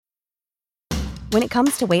When it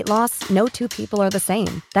comes to weight loss, no two people are the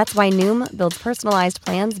same. That's why Noom builds personalized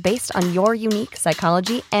plans based on your unique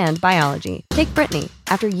psychology and biology. Take Brittany.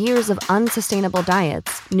 After years of unsustainable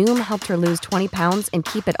diets, Noom helped her lose 20 pounds and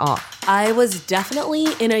keep it off. I was definitely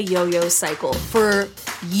in a yo-yo cycle for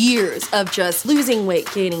years of just losing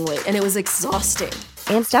weight, gaining weight, and it was exhausting.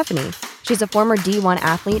 And Stephanie. She's a former D1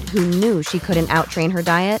 athlete who knew she couldn't out-train her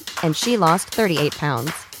diet, and she lost 38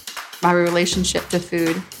 pounds. My relationship to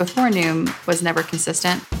food before Noom was never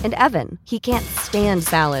consistent. And Evan, he can't stand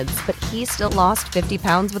salads, but he still lost 50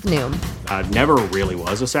 pounds with Noom. I never really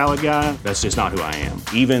was a salad guy. That's just not who I am.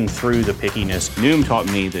 Even through the pickiness, Noom taught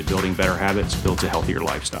me that building better habits builds a healthier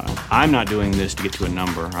lifestyle. I'm not doing this to get to a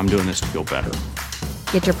number. I'm doing this to feel better.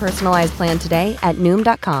 Get your personalized plan today at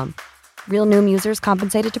Noom.com. Real Noom users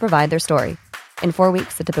compensated to provide their story. In 4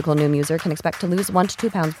 weeks, the typical Noom user can expect to lose 1 to 2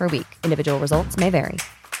 pounds per week. Individual results may vary.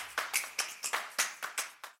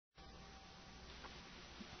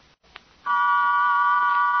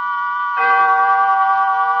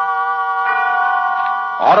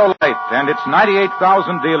 Autolite and its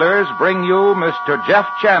 98,000 dealers bring you Mr. Jeff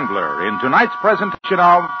Chandler in tonight's presentation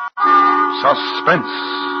of Suspense.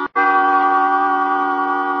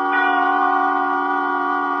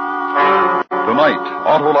 Tonight,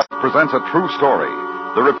 Autolite presents a true story,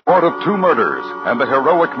 the report of 2 murders and the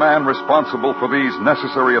heroic man responsible for these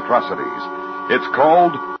necessary atrocities. It's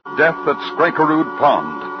called Death at Scrakerud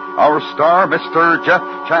Pond. Our star, Mr. Jeff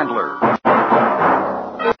Chandler.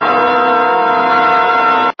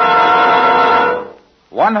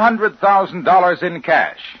 $100,000 in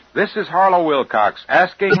cash. This is Harlow Wilcox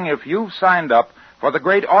asking if you've signed up for the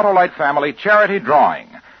great Autolite family charity drawing.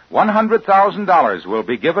 $100,000 will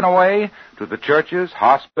be given away to the churches,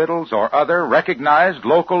 hospitals, or other recognized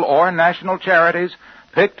local or national charities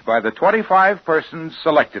picked by the 25 persons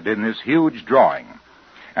selected in this huge drawing.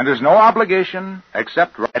 And there's no obligation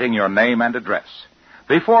except writing your name and address.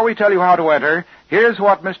 Before we tell you how to enter, here's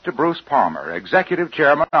what Mr. Bruce Palmer, Executive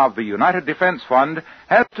Chairman of the United Defense Fund,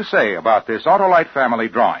 has to say about this Autolite family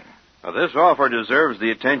drawing. Now, this offer deserves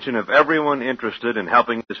the attention of everyone interested in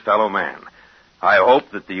helping this fellow man. I hope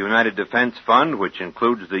that the United Defense Fund, which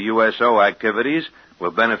includes the USO activities,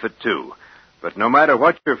 will benefit too. But no matter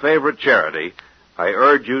what your favorite charity, I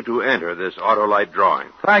urge you to enter this Autolite drawing.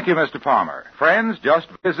 Thank you, Mr. Palmer. Friends, just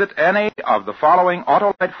visit any of the following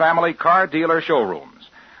Autolite family car dealer showrooms: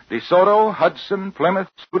 DeSoto, Hudson, Plymouth,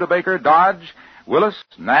 Studebaker, Dodge, Willis,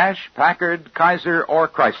 Nash, Packard, Kaiser, or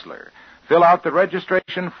Chrysler. Fill out the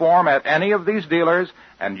registration form at any of these dealers,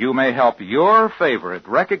 and you may help your favorite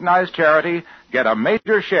recognized charity get a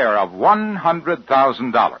major share of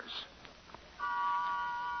 $100,000.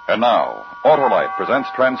 And now, Autolite presents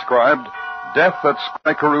transcribed Death at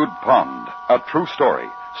Scrakerud Pond, a true story,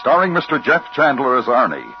 starring Mr. Jeff Chandler as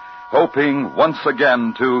Arnie, hoping once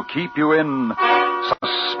again to keep you in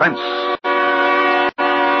suspense.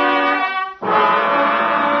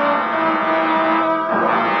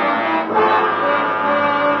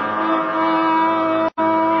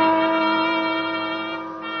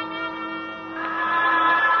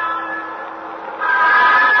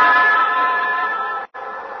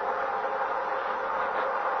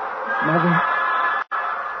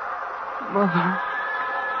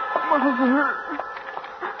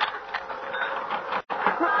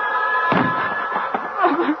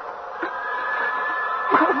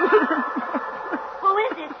 Who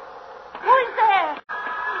is it? Who is there?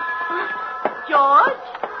 George?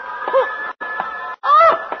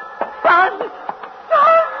 Oh! Son!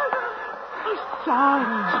 Son!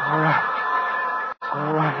 It's all right. It's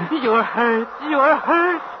all right. You're hurt. You're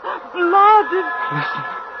hurt. Blood. Listen.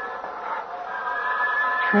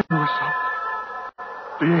 Train was up.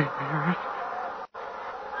 Do you hear it?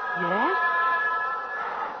 Yes?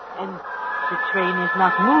 And the train is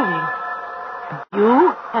not moving.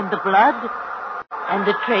 You and the blood, and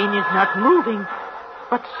the train is not moving,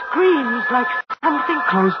 but screams like something...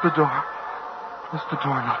 Close the door. Close the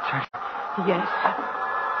door now, Ted. Yes.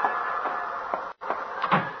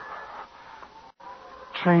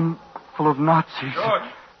 Train full of Nazis. George!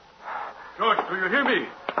 George, do you hear me?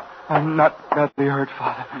 I'm not badly hurt,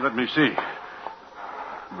 Father. Let me see.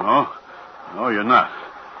 No, you're not.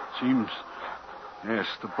 Seems... Yes,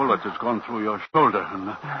 the bullet has gone through your shoulder, and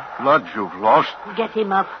the blood you've lost. Get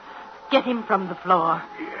him up. Get him from the floor.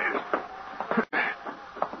 Yes.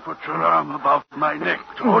 Put your arm about my neck,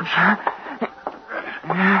 George. And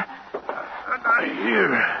I hear.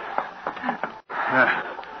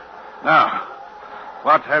 Now,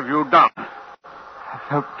 what have you done? I've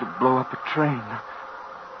helped to blow up a train.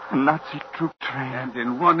 A Nazi troop train. And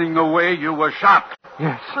in running away, you were shot.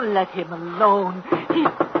 Yes. Let him alone.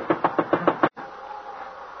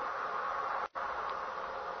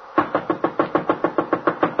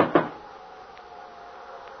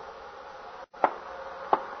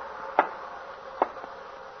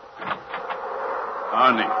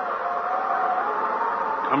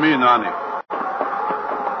 Come in, Annie.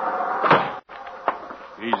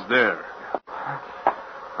 He's there.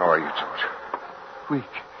 How are you, George?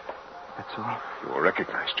 Weak. That's all. You were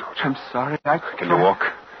recognized, George. I'm sorry. Can you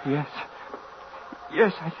walk? Yes.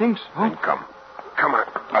 Yes, I think so. Then come. Come on.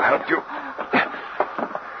 I'll help you.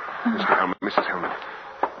 Mr. Hellman, Mrs. Hellman.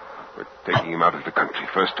 We're taking him out of the country.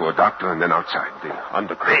 First to a doctor and then outside. The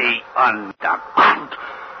underground. The underground.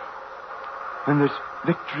 And there's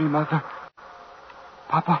victory, Mother.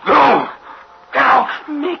 Papa. No! Get out!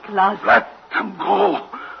 Miklas. Let them go.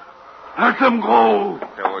 Let them go.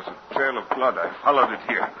 There was a trail of blood. I followed it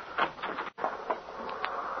here.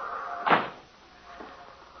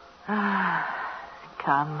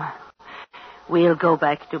 Come. We'll go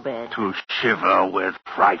back to bed. To shiver with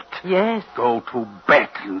fright. Yes. Go to bed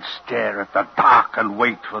and stare at the dark and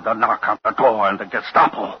wait for the knock on the door and the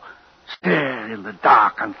Gestapo. Stare in the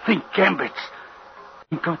dark and think gambits.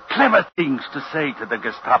 Think of clever things to say to the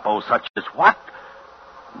Gestapo, such as what?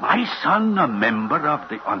 My son, a member of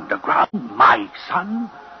the underground? My son?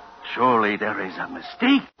 Surely there is a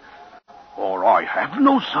mistake. Or I have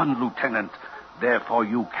no son, Lieutenant. Therefore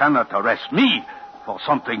you cannot arrest me for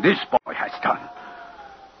something this boy has done.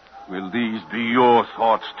 Will these be your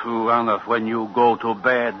thoughts, too, Anna, when you go to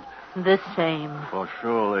bed? The same. For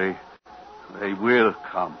surely they will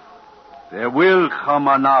come. There will come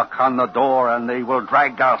a knock on the door, and they will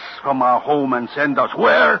drag us from our home and send us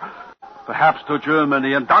where? Perhaps to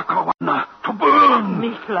Germany and Dachau to burn.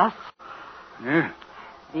 Miklas. Yeah?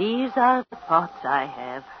 These are the thoughts I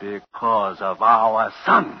have. Because of our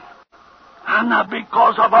son. Anna,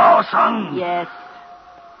 because of our son. Yes.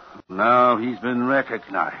 Now he's been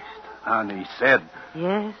recognized. And he said...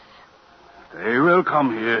 Yes. They will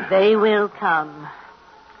come here. They will come.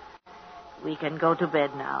 We can go to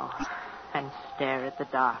bed now and stare at the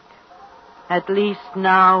dark. At least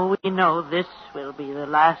now we know this will be the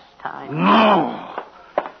last time. No!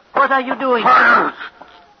 What are you doing? Quiet!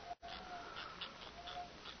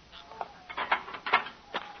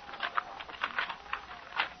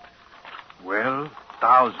 Well,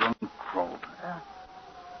 1,000 kroner.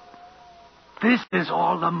 This is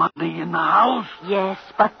all the money in the house? Yes,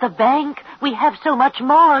 but the bank, we have so much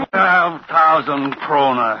more. 12,000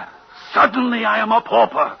 kroner. Suddenly I am a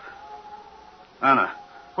pauper. Anna.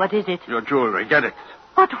 What is it? Your jewelry. Get it.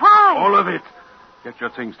 But why? All of it. Get your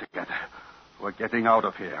things together. We're getting out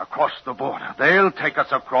of here, across the border. They'll take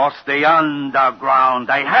us across the underground.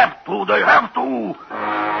 They have to. They have to.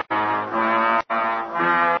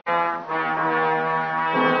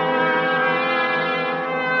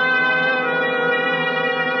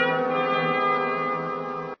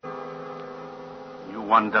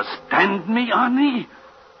 You understand me, Annie?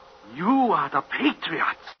 You are the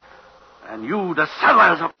patriots. And you, the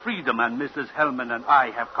sellers of freedom, and Mrs. Hellman and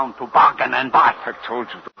I have come to bargain and buy. I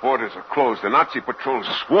told you the borders are closed. The Nazi patrols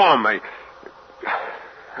swarm. I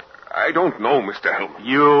don't know, Mr. Hellman.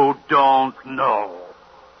 You don't know.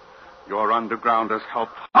 Your underground has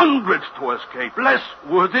helped hundreds to escape, less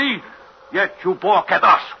worthy, yet you balk at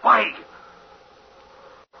us. Why?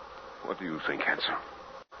 What do you think, Hanson?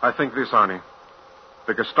 I think this, Arnie.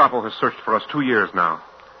 The Gestapo has searched for us 2 years now.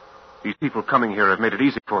 These people coming here have made it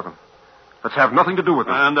easy for them. Let's have nothing to do with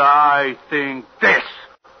them. And I think this.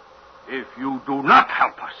 If you do not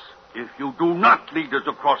help us, if you do not lead us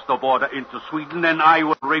across the border into Sweden, then I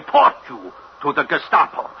will report you to the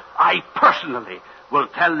Gestapo. I personally will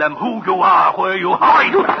tell them who you are, where you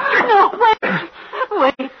hide. No,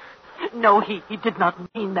 wait. No, he did not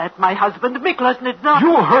mean that, my husband. Miklas did not.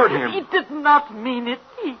 You heard him. He did not mean it.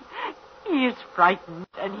 He is frightened,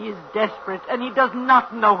 and he is desperate, and he does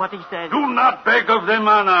not know what he said. Do not beg of them,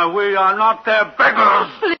 Anna. We are not their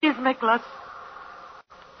beggars. Please, Miklas.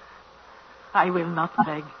 I will not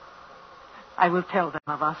beg. I will tell them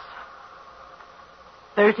of us.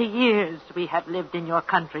 30 years we have lived in your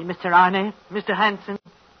country, Mr. Arne, Mr. Hansen,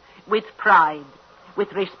 with pride,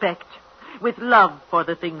 with respect, with love for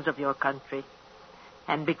the things of your country.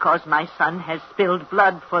 And because my son has spilled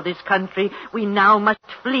blood for this country, we now must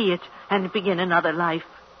flee it and begin another life.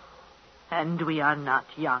 And we are not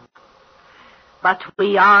young. But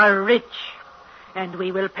we are rich, and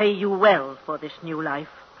we will pay you well for this new life,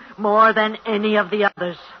 more than any of the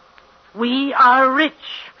others. We are rich.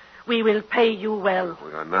 We will pay you well.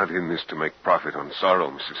 We are not in this to make profit on sorrow,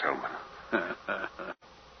 Mrs. Hellman.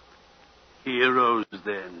 Heroes,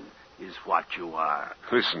 then, is what you are.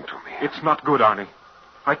 Listen to me. It's not good, Arnie.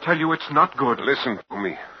 I tell you, it's not good. Listen to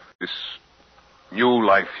me. This new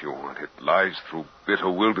life you want, it lies through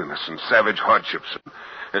bitter wilderness and savage hardships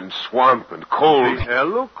and swamp and cold. Be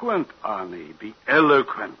eloquent, Arnie. Be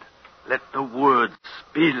eloquent. Let the words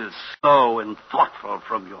spill slow and thoughtful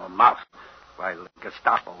from your mouth while the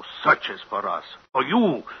Gestapo searches for us, for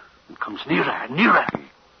you, and comes nearer and nearer.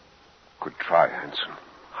 Could try, Hanson.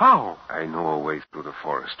 How? I know a way through the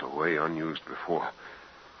forest, a way unused before,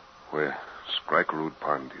 where Skrikerud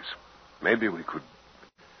Pond is. Maybe we could...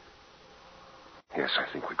 Yes, I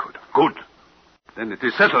think we could. Good. Then it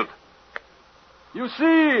is settled. You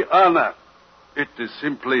see, Anna, it is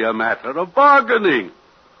simply a matter of bargaining.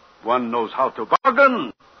 One knows how to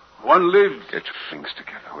bargain. One lives. Get your things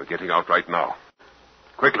together. We're getting out right now.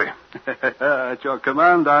 Quickly. At your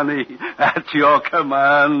command, Annie. At your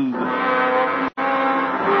command.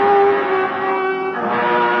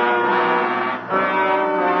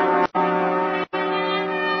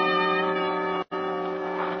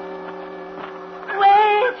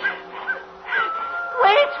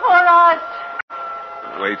 Wait for us.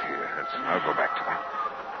 Wait here, Hanson. I'll go back to them.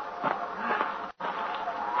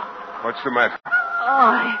 What's the matter?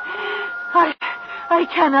 I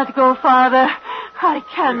cannot go, Father. I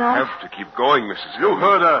cannot. You have to keep going, Mrs. You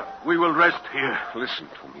heard her. We will rest here. Listen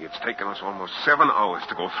to me. It's taken us almost 7 hours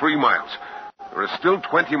to go 3 miles. There are still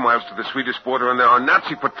 20 miles to the Swedish border, and there are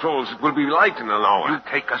Nazi patrols. It will be light in an hour. You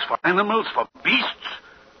take us for animals, for beasts?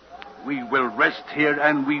 We will rest here,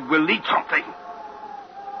 and we will eat something.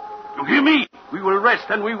 You hear me? We will rest,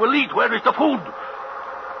 and we will eat. Where is the food?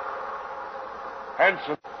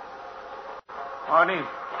 Hanson. Arnie,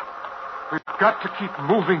 we've got to keep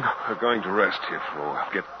moving. We're going to rest here for a while.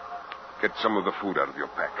 Get some of the food out of your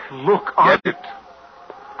pack. Look, Arnie. Get it.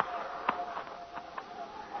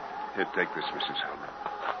 Here, take this, Mrs. Hellman.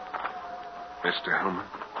 Mr. Hellman.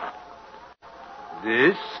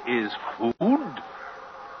 This is food?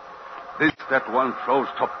 This that one throws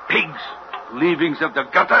to pigs, leavings of the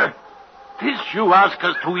gutter? This you ask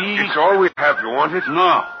us to eat? It's all we have. You want it?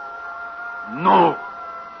 No. No.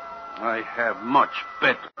 I have much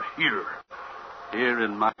better here. Here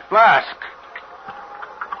in my flask.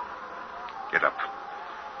 Get up.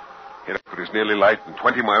 Get up. It is nearly light and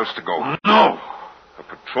 20 miles to go. No. A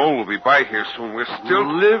patrol will be by here soon. We're still...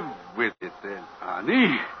 Live with it then,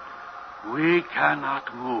 Annie. We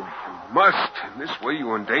cannot move. You must. In this way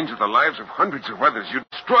you endanger the lives of hundreds of others. You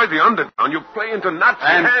destroy the underground. You play into Nazi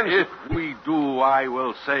hands. And if we do, I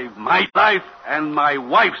will save my life and my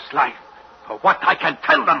wife's life. For what I can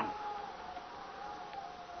tell them.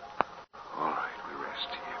 All right, we rest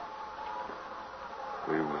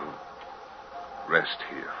here. We will rest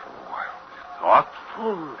here for a while.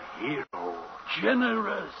 Thoughtful hero.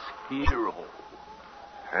 Generous hero.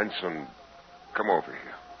 Hanson, come over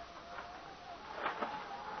here.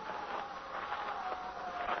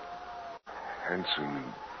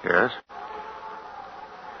 Hanson. Yes?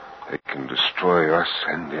 They can destroy us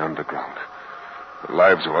and the underground. The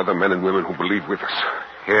lives of other men and women who believe with us.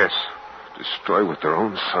 Yes. Destroy what their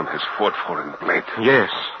own son has fought for and bled. Yes.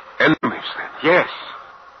 Enemies, then. Yes.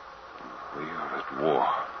 We are at war.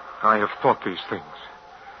 I have thought these things.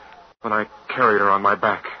 When I carried her on my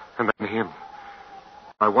back, and then him.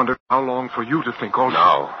 I wondered how long for you to think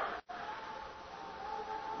also.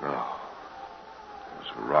 No.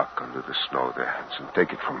 There's a rock under the snow there, Hanson.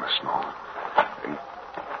 Take it from the snow. And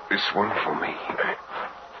this one for me.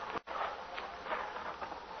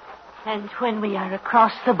 And when we are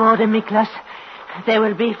across the border, Miklas, there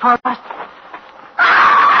will be for us...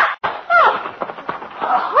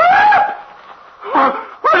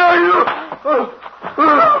 What are you?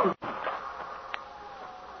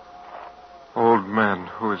 Old man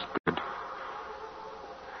who is dead.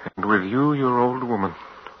 And with you, your old woman.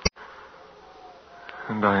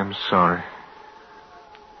 And I am sorry.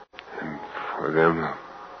 And for them, the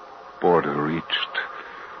border reached.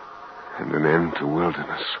 And an end to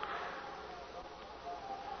wilderness.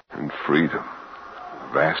 And freedom.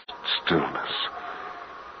 Vast stillness.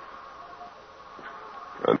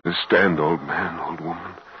 Understand, old man, old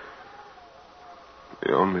woman.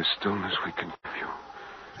 The only stillness we can give you.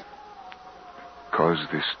 Because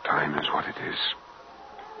this time is what it is.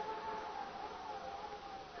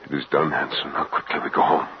 It is done, Hanson. Now quickly we go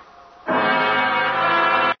home.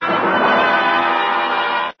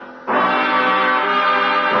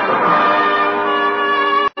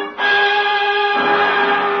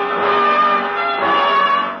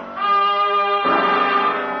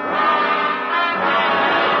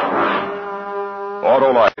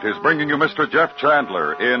 Autolite is bringing you Mr. Jeff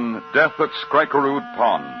Chandler in Death at Skrikerud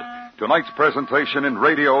Pond. Tonight's presentation in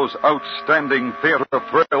radio's outstanding theater of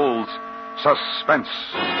thrills, Suspense.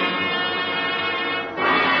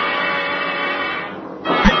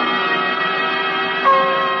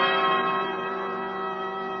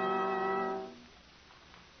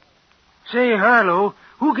 Say, Harlow,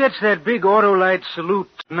 Who gets that big Autolite salute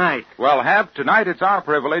tonight? Well, Hap, tonight it's our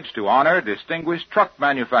privilege to honor distinguished truck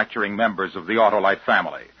manufacturing members of the Autolite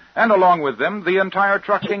family, and along with them, the entire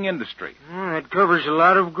trucking industry. That covers a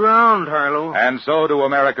lot of ground, Harlow. And so do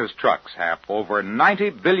America's trucks, Hap. Over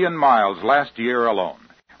 90 billion miles last year alone.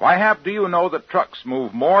 Why, Hap, do you know that trucks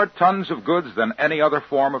move more tons of goods than any other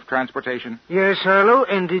form of transportation? Yes, Harlow,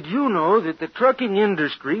 and did you know that the trucking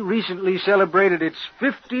industry recently celebrated its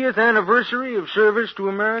 50th anniversary of service to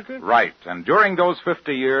America? Right, and during those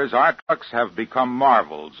 50 years, our trucks have become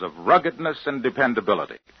marvels of ruggedness and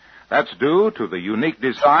dependability. That's due to the unique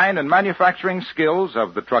design and manufacturing skills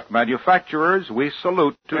of the truck manufacturers we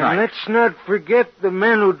salute tonight. And let's not forget the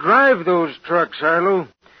men who drive those trucks, Harlow.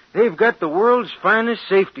 They've got the world's finest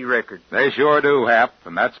safety record. They sure do, Hap,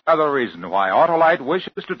 and that's another reason why Autolite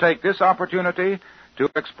wishes to take this opportunity to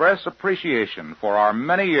express appreciation for our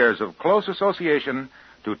many years of close association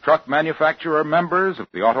to truck manufacturer members of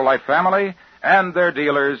the Autolite family and their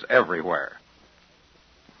dealers everywhere.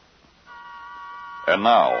 And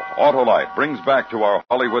now, Autolite brings back to our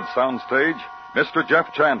Hollywood soundstage Mr.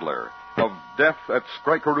 Jeff Chandler of Death at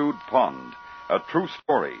Skrikerud Pond, a true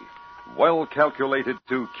story, well calculated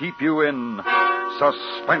to keep you in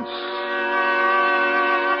suspense.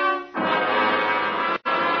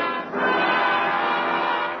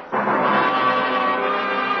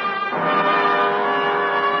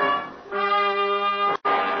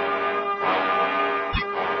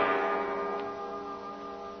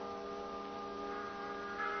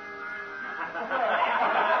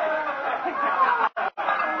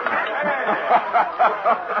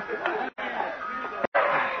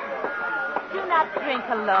 Drink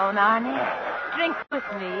alone, Arnie. Drink with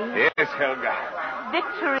me. Yes, Helga.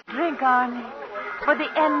 Victory drink, Arnie. For the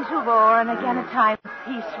end to war and again a time of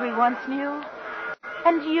peace we once knew.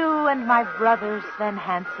 And you and my brother, Sven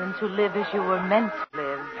Hansen, to live as you were meant to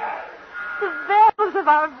live. The bells of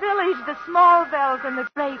our village, the small bells and the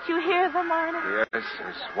great, you hear them, Arnie? Yes,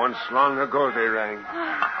 once long ago they rang.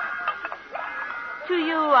 To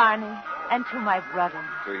you, Arnie, and to my brother.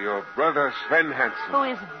 To your brother, Sven Hansen. Who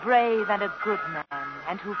is brave and a good man,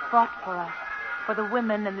 and who fought for us, for the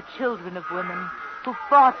women and the children of women, who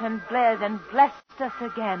fought and bled and blessed us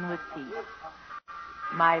again with peace.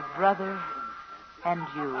 My brother and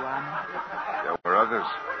you, Arnie. There were others.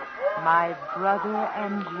 My brother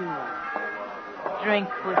and you. Drink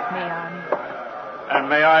with me, Arnie. And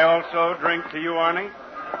may I also drink to you, Arnie,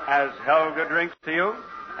 as Helga drinks to you,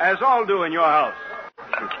 as all do in your house.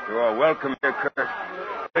 You are welcome here, Kurt.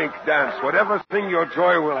 Drink, dance, whatever thing your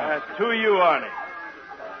joy will have. To you, Arnie.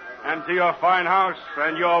 And to your fine house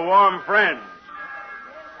and your warm friends.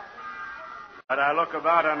 But I look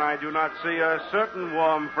about and I do not see a certain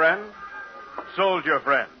warm friend, soldier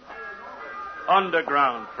friend,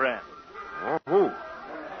 underground friend. Oh, who?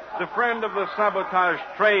 The friend of the sabotage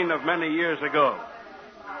train of many years ago.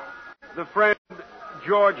 The friend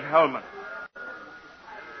George Hellman.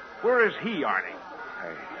 Where is he, Arnie?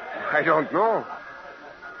 I don't know.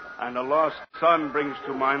 And a lost son brings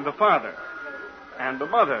to mind the father and the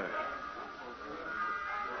mother.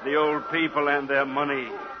 The old people and their money.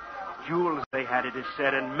 Jewels they had, it is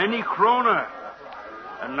said, and many kroner.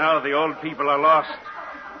 And now the old people are lost.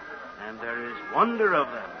 And there is wonder of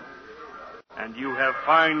them. And you have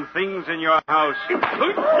fine things in your house. The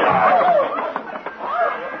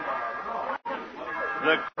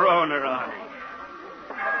kroner, Arnie.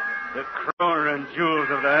 The kroner and jewels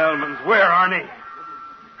of the Hellmans. Where, Arnie?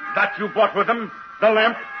 That you bought with them? The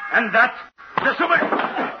lamp? And that? The silver?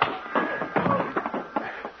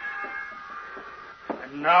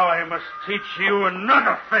 And now I must teach you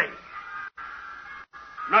another thing.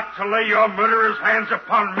 Not to lay your murderer's hands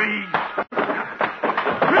upon me.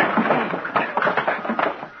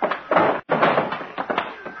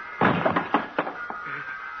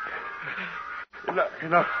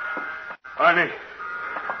 Enough. Arnie.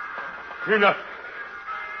 Enough.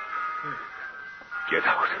 Get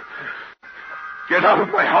out. Get out of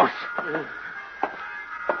my house.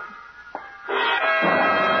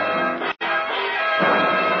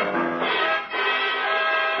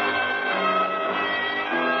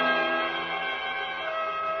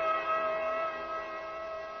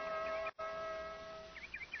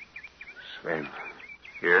 Sven.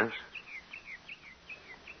 Yes?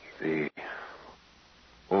 The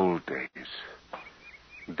old days.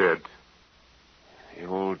 Dead. The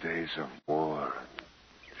old days of war,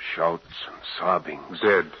 shouts and sobbings.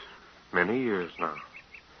 Dead. Many years now.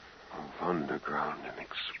 Of underground and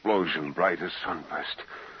explosion bright as sunburst. A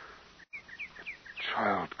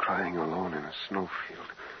child crying alone in a snowfield.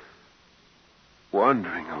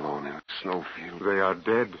 Wandering alone in a snowfield. They are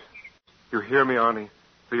dead. You hear me, Arnie?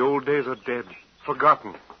 The old days are dead,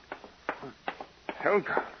 forgotten.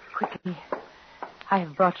 Helga. Quickly, I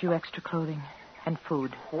have brought you extra clothing and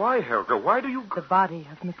food. Why, Helga? Why do you... The body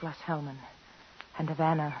of Miklas Hellman and of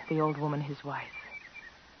Anna, the old woman, his wife.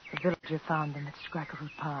 The villager found them at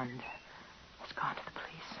Scrackerwood Pond. Has gone to the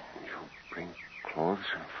police. You bring clothes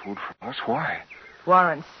and food from us? Why?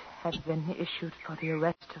 Warrants have been issued for the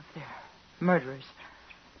arrest of their murderers.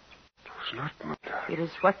 It was not murder. It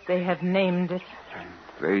is what they have named it. And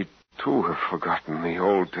they, too, have forgotten the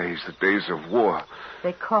old days, the days of war.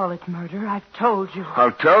 They call it murder. I've told you.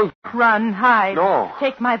 I'll tell them. Run, hide. No.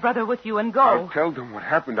 Take my brother with you and go. I'll tell them what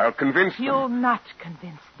happened. I'll convince them. You'll not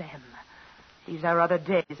convince them. These are other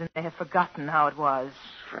days, and they have forgotten how it was.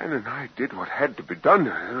 Sven and I did what had to be done.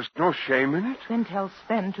 There was no shame in it. Then tell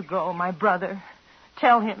Sven to go, my brother.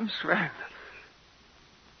 Tell him. Sven.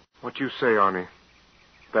 What you say, Arnie,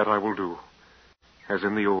 that I will do. As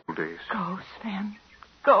in the old days. Go, Sven.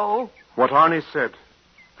 Go. What Arnie said,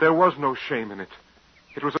 there was no shame in it.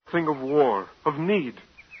 It was a thing of war, of need.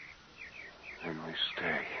 Then we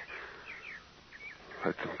stay.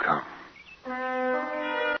 Let them come.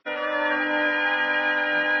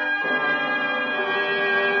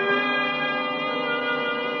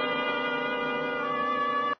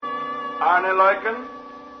 Arne Leuken,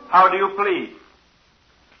 how do you plead?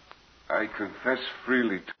 I confess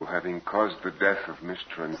freely to having caused the death of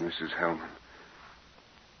Mr. and Mrs. Hellman.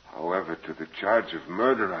 However, to the charge of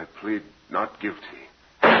murder, I plead not guilty.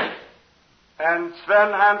 And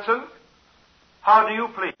Sven Hansen, how do you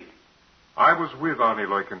plead? I was with Arnie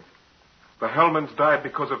Leuken. The Hellmans died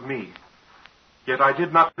because of me. Yet I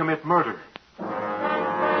did not commit murder.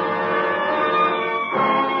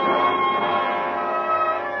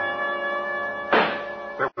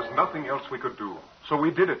 There was nothing else we could do, so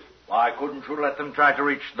we did it. Why couldn't you let them try to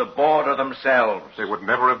reach the border themselves? They would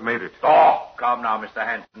never have made it. Oh, come now, Mr.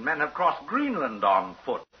 Hansen. Men have crossed Greenland on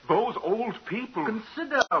foot. Those old people...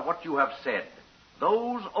 Consider what you have said.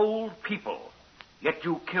 Those old people. Yet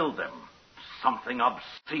you killed them. Something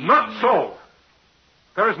obscene. Not so.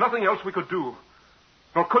 There is nothing else we could do.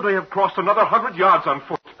 Nor could they have crossed another 100 yards on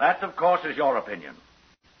foot. That, of course, is your opinion.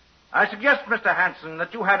 I suggest, Mr. Hansen,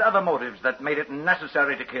 that you had other motives that made it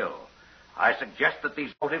necessary to kill. I suggest that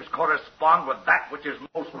these motives correspond with that which is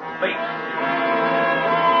most base.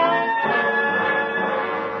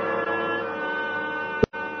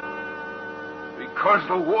 Because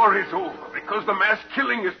the war is over. Because the mass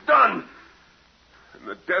killing is done. And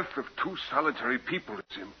the death of two solitary people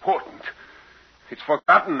is important. It's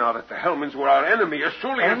forgotten now that the Hellmans were our enemy as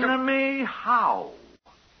surely as... Enemy? How?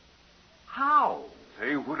 How?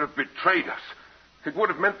 They would have betrayed us. It would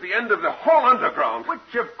have meant the end of the whole underground.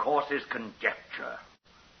 Which, of course, is conjecture.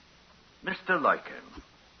 Mr. Leuken.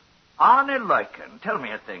 Arne Leuken, tell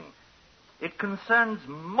me a thing. It concerns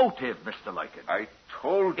motive, Mr. Leuken. I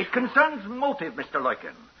told you. It concerns motive, Mr.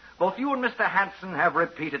 Leuken. Both you and Mr. Hansen have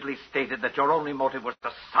repeatedly stated that your only motive was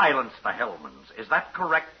to silence the Hellmans. Is that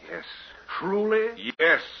correct? Yes. Truly?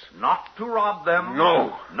 Yes. Not to rob them?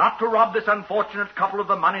 No. Not to rob this unfortunate couple of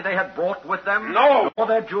the money they had brought with them? No. Nor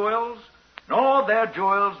their jewels? Nor their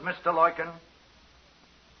jewels, Mr. Leuken?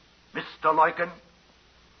 Mr. Leuken?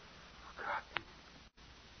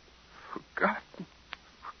 Forgotten.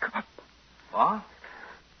 What?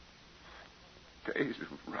 Days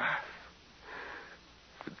of wrath.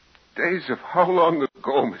 The days of how long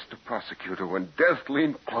ago, Mr. Prosecutor, when death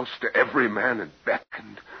leaned close to every man and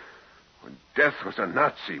beckoned. When death was a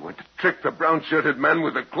Nazi, when to trick the brown-shirted man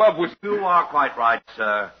with a club was... You are quite right,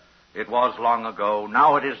 sir. It was long ago.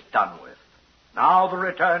 Now it is done with. Now the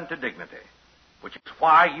return to dignity, which is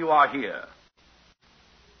why you are here.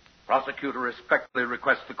 Prosecutor respectfully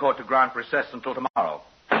requests the court to grant recess until tomorrow.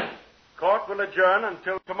 Court will adjourn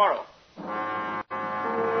until tomorrow.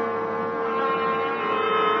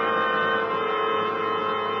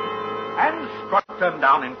 And struck them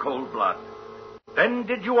down in cold blood. Then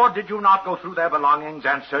did you or did you not go through their belongings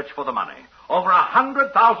and search for the money? Over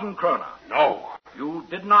 100,000 kroner. No. You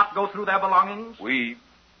did not go through their belongings? We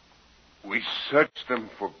searched them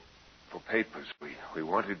for papers. We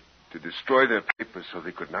wanted to destroy their papers so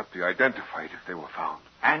they could not be identified if they were found.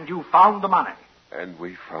 And you found the money? And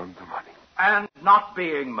we found the money. And not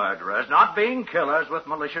being murderers, not being killers with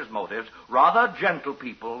malicious motives, rather gentle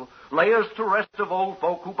people, layers to rest of old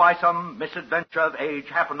folk who by some misadventure of age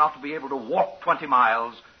happen not to be able to walk 20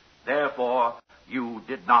 miles, therefore you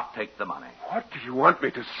did not take the money. What do you want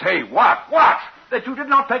me to say? What? What? That you did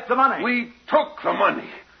not take the money. We took the money.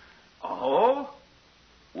 Oh?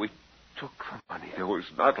 We took the money. There was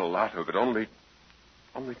not a lot of it, only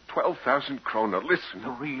Only 12,000 kroner. Listen. The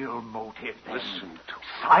real motive, then. Listen to...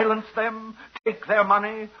 Silence them, take their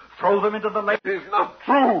money, throw them into the lake. It is not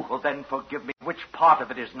true. Well, then forgive me. Which part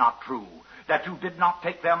of it is not true? That you did not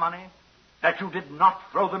take their money? That you did not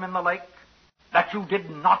throw them in the lake? That you did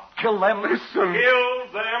not kill them? Listen.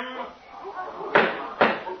 Kill them?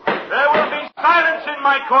 There will be silence in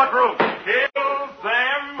my courtroom. Kill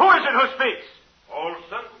them? Who is it who speaks?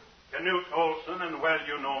 Olson. Knut Olson, and well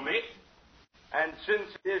you know me. And since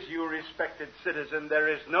it is you, respected citizen, there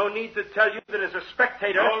is no need to tell you that as a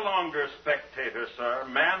spectator... No longer spectator, sir.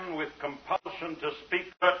 Man with compulsion to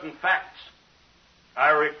speak certain facts.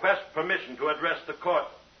 I request permission to address the court.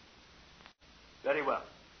 Very well.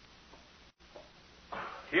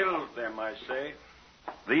 Killed them, I say.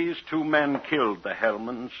 These two men killed the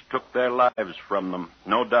Hellmans, took their lives from them.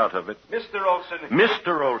 No doubt of it. Mr. Olson...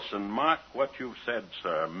 Mr. Olson, mark what you've said,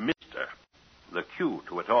 sir. Mr. The cue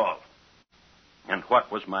to it all. And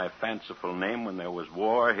what was my fanciful name when there was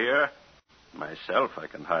war here? Myself, I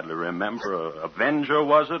can hardly remember. Avenger,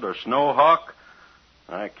 was it? Or Snowhawk?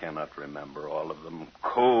 I cannot remember all of them.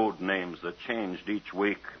 Code names that changed each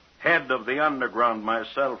week. Head of the underground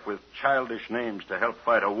myself with childish names to help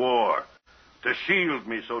fight a war. To shield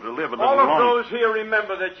me so to live a little longer. longer. All of those here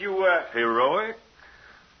remember that you were... Heroic?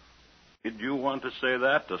 Did you want to say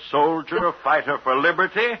that? A soldier, a fighter for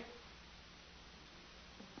liberty?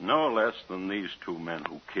 No less than these two men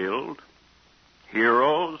who killed.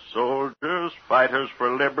 Heroes, soldiers, fighters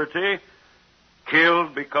for liberty.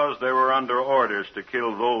 Killed because they were under orders to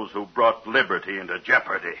kill those who brought liberty into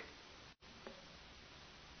jeopardy.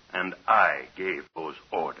 And I gave those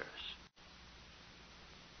orders.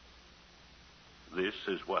 This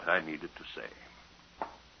is what I needed to say.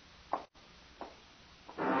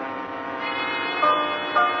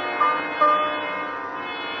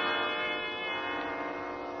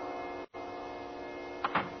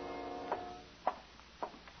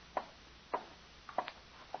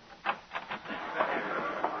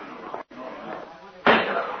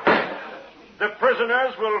 The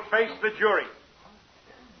prisoners will face the jury.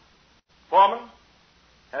 Foreman,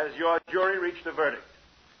 has your jury reached a verdict?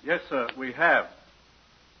 Yes, sir, we have.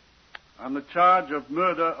 On the charge of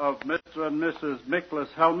murder of Mr. and Mrs. Miklas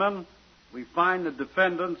Hellman, we find the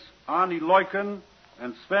defendants, Arnie Leuken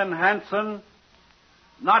and Sven Hansen,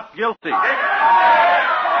 not guilty.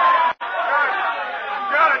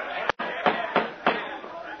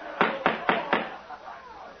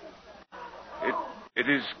 It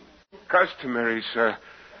is customary, sir,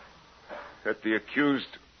 that the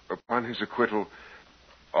accused, upon his acquittal,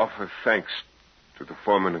 offer thanks to the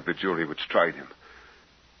foreman of the jury which tried him.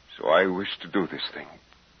 So I wish to do this thing.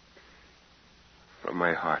 From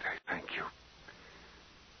my heart, I thank you.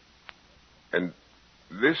 And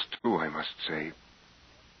this, too, I must say.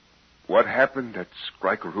 What happened at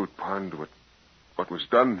Skrikerhoot Pond, what was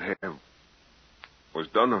done there, was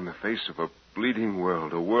done on the face of a bleeding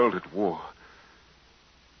world, a world at war.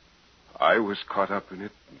 I was caught up in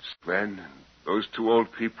it, and Sven, and those two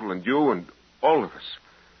old people, and you, and all of us.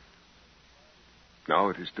 Now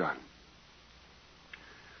it is done.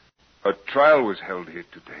 A trial was held here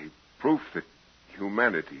today, proof that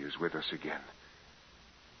humanity is with us again.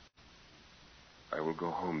 I will go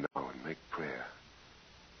home now and make prayer.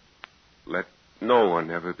 Let no one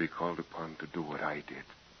ever be called upon to do what I did.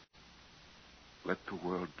 Let the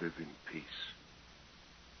world live in peace.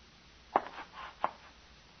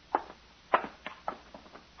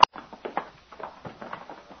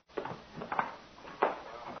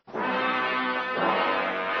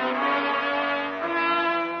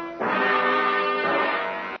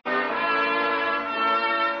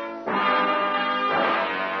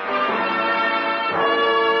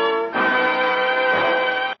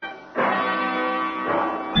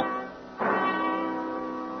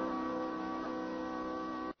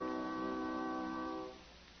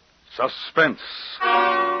 Suspense.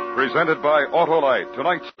 Presented by Autolite.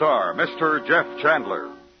 Tonight's star, Mr. Jeff Chandler.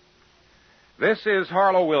 This is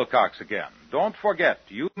Harlow Wilcox again. Don't forget,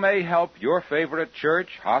 you may help your favorite church,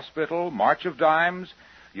 hospital, March of Dimes,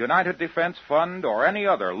 United Defense Fund, or any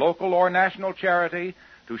other local or national charity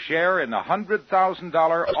to share in the $100,000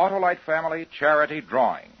 Autolite Family Charity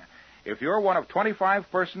Drawing. If you're one of 25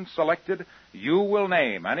 persons selected, you will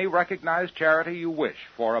name any recognized charity you wish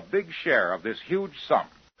for a big share of this huge sum.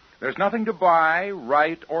 There's nothing to buy,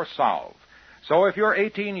 write, or solve. So if you're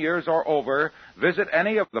 18 years or over, visit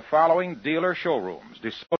any of the following dealer showrooms: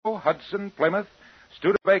 DeSoto, Hudson, Plymouth,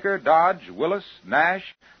 Studebaker, Dodge, Willis, Nash,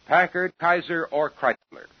 Packard, Kaiser, or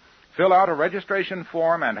Chrysler. Fill out a registration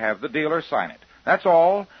form and have the dealer sign it. That's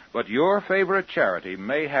all, but your favorite charity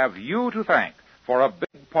may have you to thank for a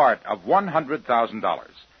big part of $100,000.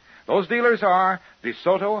 Those dealers are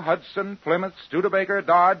DeSoto, Hudson, Plymouth, Studebaker,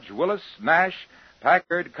 Dodge, Willis, Nash,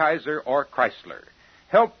 Packard, Kaiser, or Chrysler.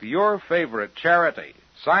 Help your favorite charity.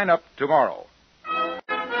 Sign up tomorrow.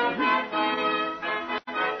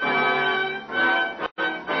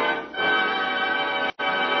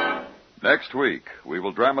 Next week, we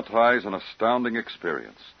will dramatize an astounding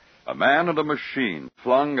experience. A man and a machine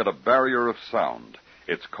flung at a barrier of sound.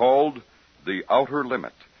 It's called The Outer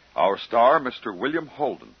Limit. Our star, Mr. William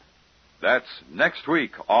Holden. That's next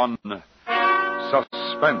week on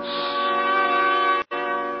Suspense.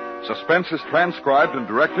 Suspense is transcribed and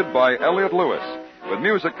directed by Elliot Lewis, with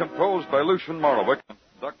music composed by Lucien Morawick and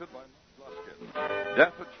conducted by Mark Luskin.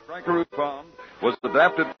 Death at Schrankerud Pond was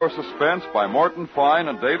adapted for Suspense by Morton Fine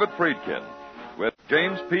and David Friedkin, with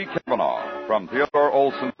James P. Kavanaugh from Theodore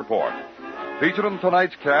Olson's Report. Featured in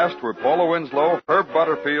tonight's cast were Paula Winslow, Herb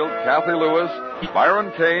Butterfield, Kathy Lewis,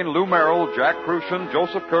 Byron Kane, Lou Merrill, Jack Crucian,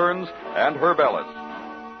 Joseph Kearns, and Herb Ellis.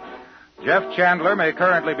 Jeff Chandler may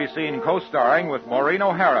currently be seen co-starring with Maureen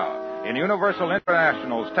O'Hara in Universal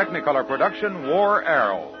International's Technicolor production, War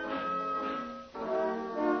Arrow.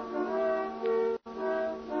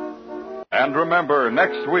 And remember,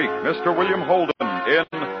 next week, Mr. William Holden in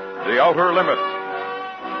The Outer Limit.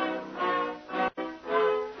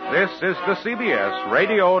 This is the CBS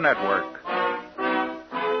Radio Network.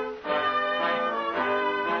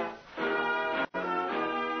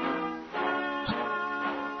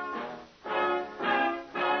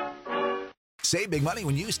 Save big money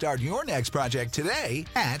when you start your next project today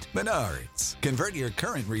at Menards. Convert your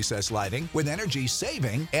current recessed lighting with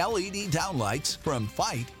energy-saving LED downlights from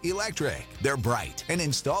Fight Electric. They're bright and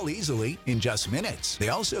install easily in just minutes. They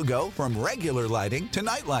also go from regular lighting to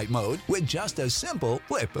nightlight mode with just a simple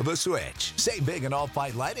flip of a switch. Save big on all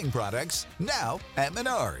Fight lighting products now at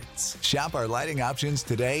Menards. Shop our lighting options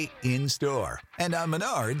today in-store and on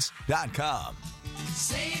Menards.com.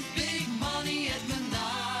 Save